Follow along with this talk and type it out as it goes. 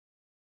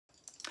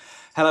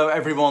Hello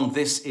everyone,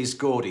 this is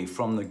Gordy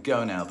from the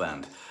Go Now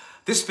Band.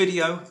 This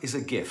video is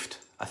a gift,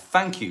 a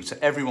thank you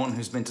to everyone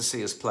who's been to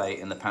see us play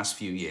in the past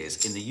few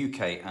years in the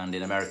UK and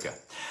in America.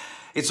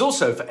 It's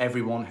also for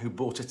everyone who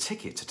bought a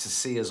ticket to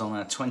see us on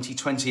our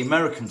 2020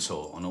 American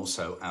tour and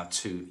also our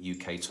 2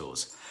 UK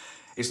tours.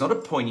 It's not a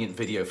poignant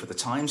video for the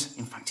times,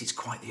 in fact it's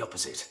quite the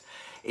opposite.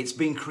 It's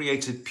been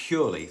created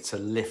purely to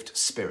lift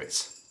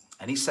spirits.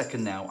 Any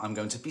second now, I'm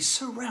going to be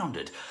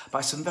surrounded by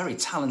some very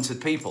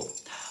talented people.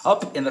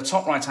 Up in the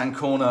top right-hand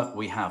corner,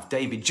 we have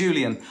David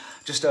Julian.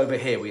 Just over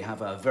here, we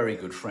have our very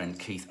good friend,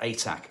 Keith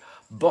Atack.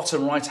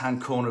 Bottom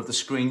right-hand corner of the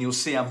screen, you'll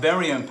see our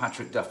very own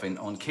Patrick Duffin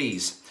on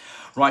keys.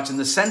 Right in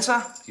the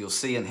centre, you'll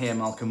see and hear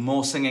Malcolm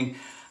Moore singing.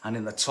 And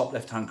in the top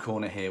left-hand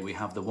corner here, we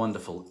have the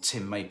wonderful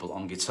Tim Maple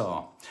on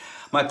guitar.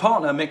 My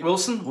partner, Mick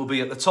Wilson, will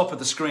be at the top of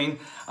the screen,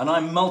 and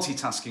I'm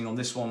multitasking on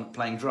this one,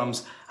 playing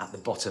drums at the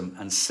bottom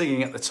and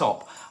singing at the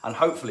top, and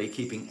hopefully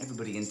keeping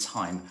everybody in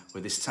time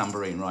with this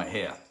tambourine right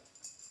here.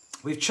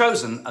 We've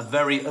chosen a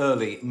very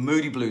early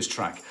Moody Blues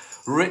track,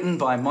 written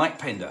by Mike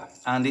Pinder,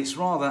 and it's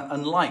rather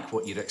unlike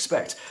what you'd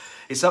expect.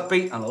 It's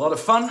upbeat and a lot of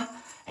fun.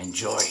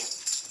 Enjoy.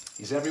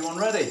 Is everyone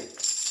ready?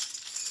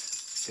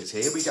 Because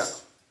here we go.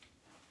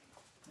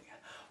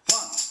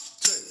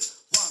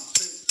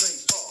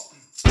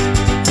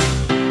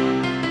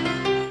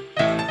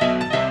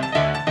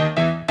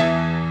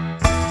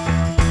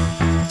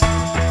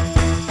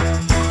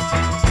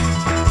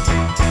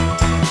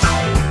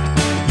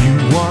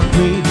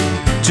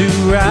 To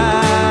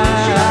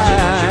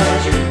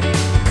ride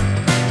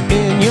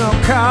in your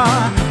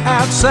car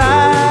outside,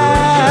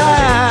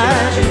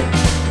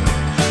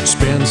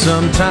 spend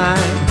some time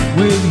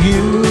with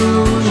you,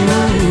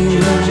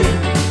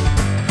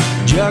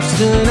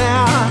 just an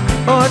hour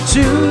or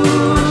two.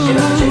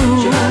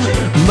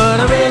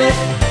 But I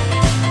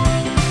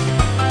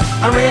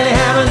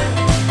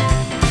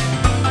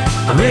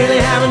really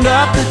haven't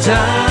got the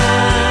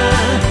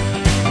time.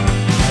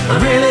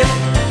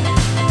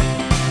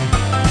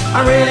 I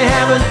really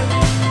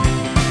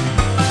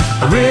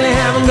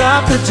haven't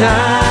got the time.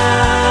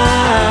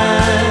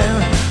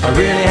 I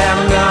really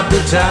haven't got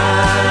the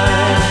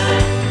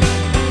time.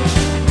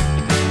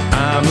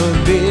 I'm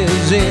a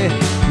busy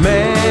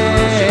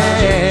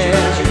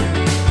man,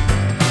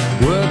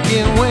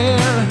 working when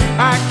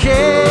I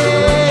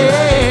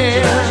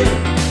can.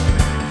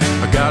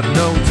 I got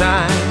no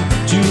time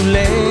to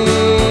lend.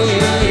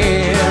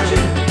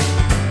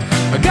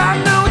 I got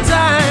no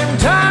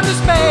time to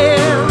spare.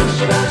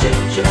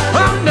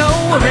 Oh no,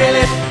 I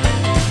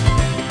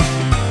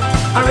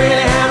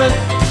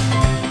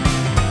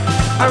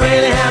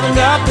really haven't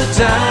got the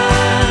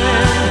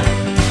time.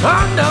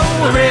 Oh no,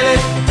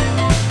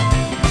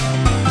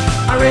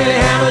 I really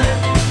haven't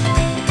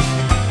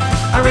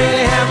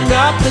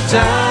got the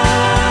time.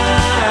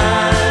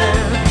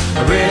 I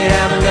really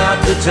haven't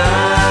got the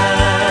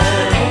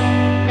time.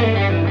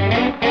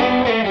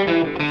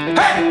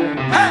 Hey,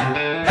 hey,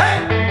 hey,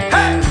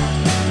 hey.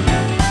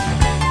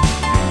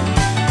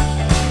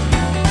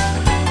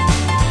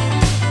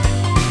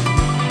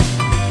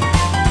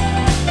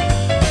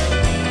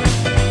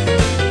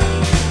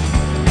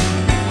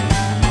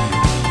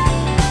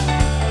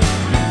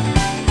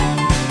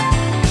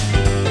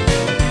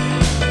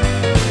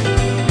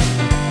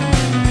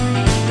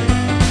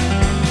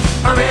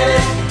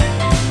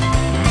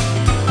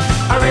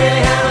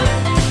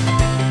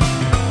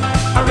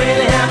 I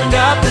really haven't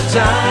got the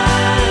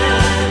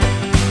time.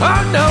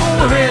 Oh no,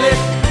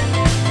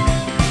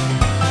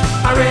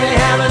 I really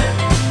haven't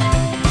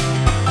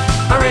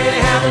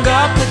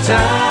got the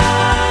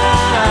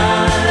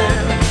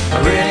time. I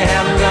really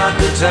haven't got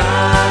the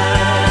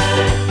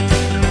time.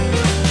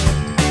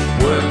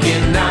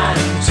 Working 9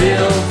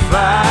 till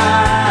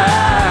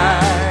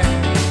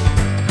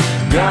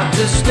 5. Got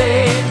to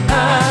stay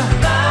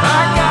alive. I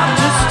got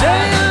to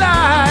stay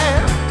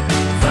alive.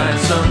 Find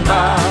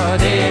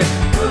somebody.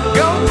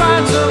 Go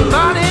find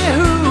somebody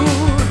who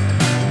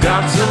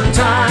got some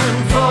time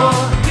for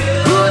you.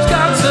 Who's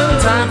got some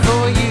time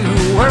for you?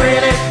 I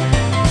really,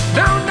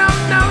 no,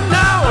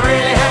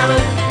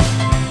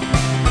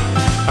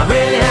 I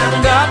really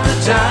haven't got the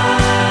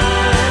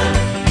time.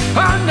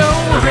 Oh no,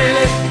 I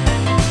really,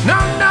 no,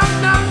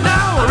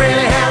 I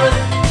really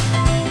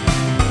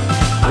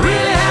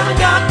haven't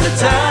got the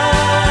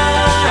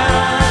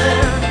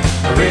time.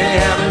 I really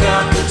haven't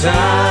got the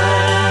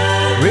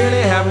time.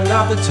 Really haven't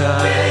got the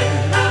time.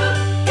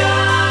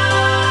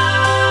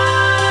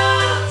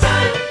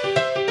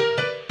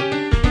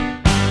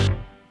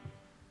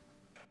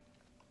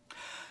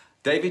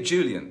 David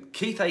Julian,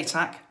 Keith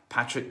Atack,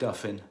 Patrick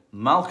Duffin,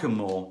 Malcolm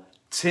Moore,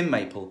 Tim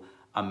Maple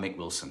and Mick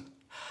Wilson.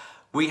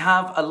 We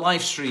have a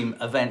live stream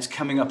event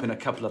coming up in a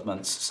couple of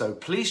months, so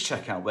please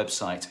check our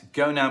website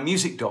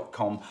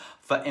gonowmusic.com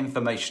for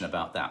information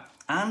about that.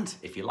 And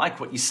if you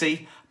like what you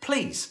see,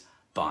 please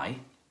buy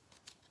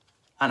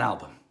an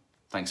album.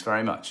 Thanks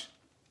very much.